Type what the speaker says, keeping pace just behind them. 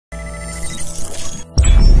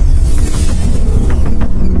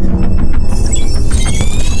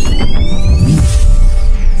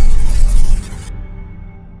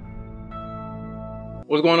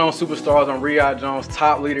What's going on, superstars? I'm Riyad Jones,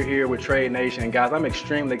 top leader here with Trade Nation. And guys, I'm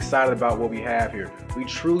extremely excited about what we have here. We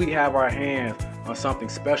truly have our hands on something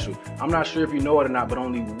special. I'm not sure if you know it or not, but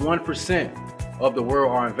only 1% of the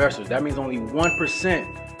world are investors. That means only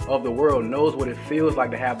 1% of the world knows what it feels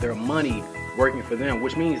like to have their money working for them,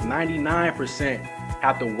 which means 99%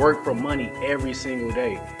 have to work for money every single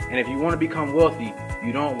day. And if you want to become wealthy,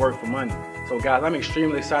 you don't work for money. So guys, I'm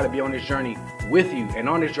extremely excited to be on this journey with you. And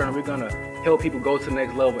on this journey, we're gonna help people go to the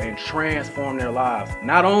next level and transform their lives,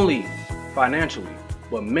 not only financially,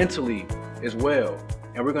 but mentally as well.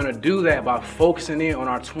 And we're gonna do that by focusing in on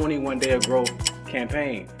our 21 Day of Growth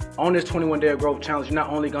campaign. On this 21 Day of Growth challenge, you're not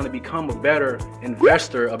only gonna become a better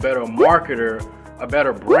investor, a better marketer, a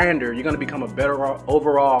better brander, you're gonna become a better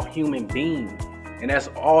overall human being. And that's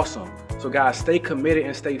awesome. So guys, stay committed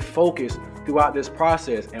and stay focused throughout this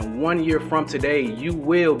process. And 1 year from today, you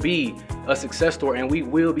will be a success story and we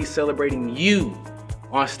will be celebrating you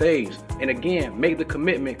on stage. And again, make the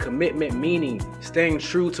commitment. Commitment meaning staying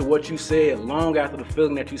true to what you said long after the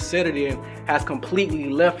feeling that you said it in has completely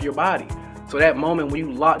left your body. So that moment when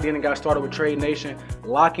you locked in and got started with Trade Nation,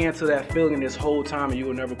 lock into that feeling this whole time and you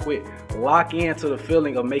will never quit. Lock into the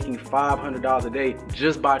feeling of making $500 a day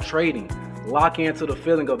just by trading. Lock into the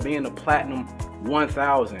feeling of being a platinum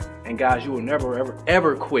 1000. And guys, you will never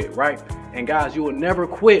ever quit, right? And guys, you will never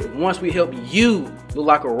quit once we help you look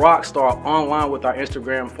like a rock star online with our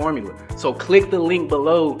Instagram formula. So click the link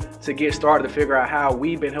below to get started to figure out how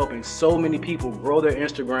we've been helping so many people grow their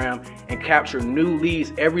Instagram and capture new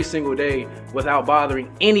leads every single day without bothering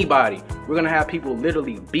anybody. We're gonna have people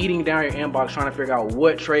literally beating down your inbox trying to figure out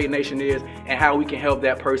what Trade Nation is and how we can help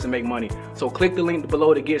that person make money. So click the link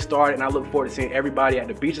below to get started, and I look forward to seeing everybody at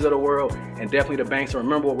the beaches of the world and definitely the banks. So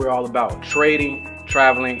remember what we're all about: trading,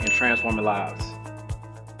 traveling, and transforming lives.